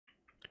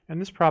In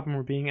this problem,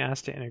 we're being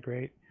asked to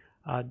integrate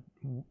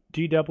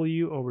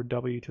dw over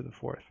w to the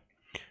fourth.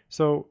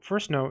 So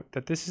first note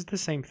that this is the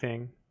same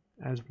thing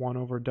as 1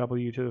 over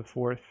w to the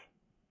fourth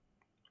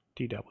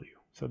dw.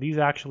 So these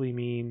actually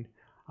mean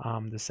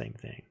the same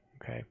thing,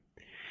 okay?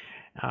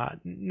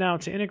 Now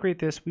to integrate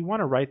this, we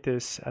want to write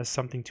this as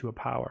something to a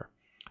power.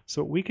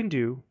 So what we can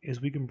do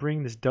is we can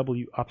bring this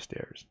w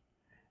upstairs.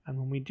 And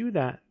when we do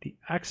that, the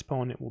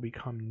exponent will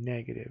become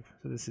negative.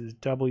 So this is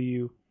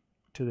w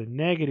to the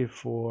negative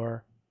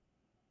 4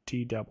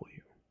 dw.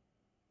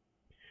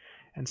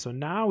 And so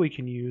now we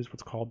can use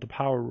what's called the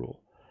power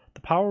rule.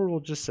 The power rule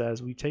just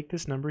says we take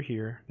this number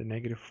here, the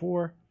negative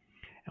 4,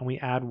 and we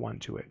add 1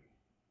 to it.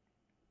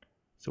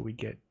 So we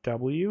get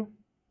w,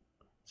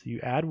 so you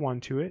add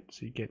 1 to it,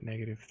 so you get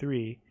negative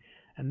 3,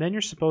 and then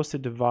you're supposed to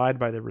divide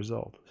by the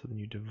result. So then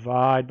you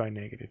divide by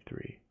negative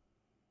 3.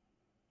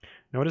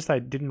 Notice I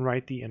didn't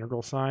write the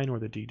integral sign or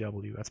the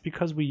dw. That's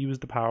because we use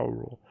the power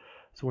rule.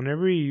 So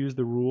whenever you use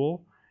the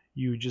rule,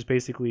 you just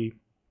basically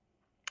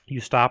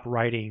stop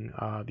writing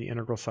the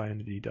integral sign in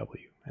the dw,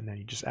 and then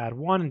you just add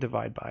 1 and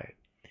divide by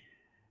it.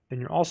 Then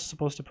you're also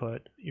supposed to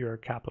put your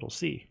capital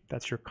C.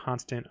 That's your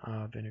constant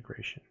of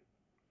integration.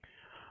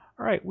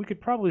 All right, we could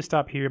probably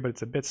stop here, but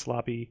it's a bit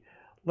sloppy.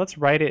 Let's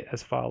write it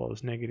as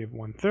follows: negative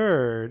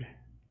 1/3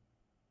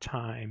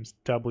 times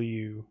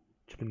w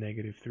to the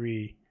negative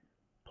 3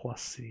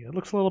 plus c. It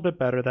looks a little bit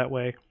better that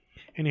way.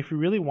 And if you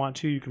really want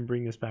to, you can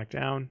bring this back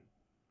down.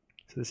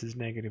 So this is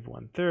negative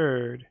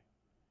 1/3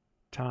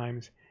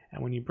 times,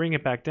 and when you bring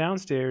it back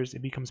downstairs,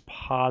 it becomes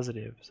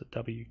positive. So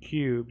w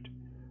cubed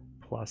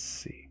plus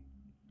c.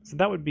 So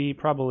that would be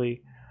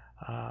probably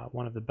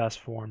one of the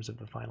best forms of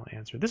the final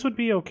answer. This would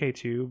be okay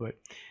too, but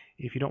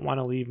if you don't want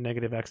to leave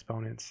negative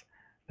exponents,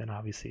 then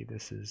obviously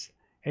this is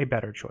a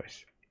better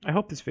choice. I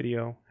hope this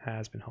video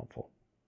has been helpful.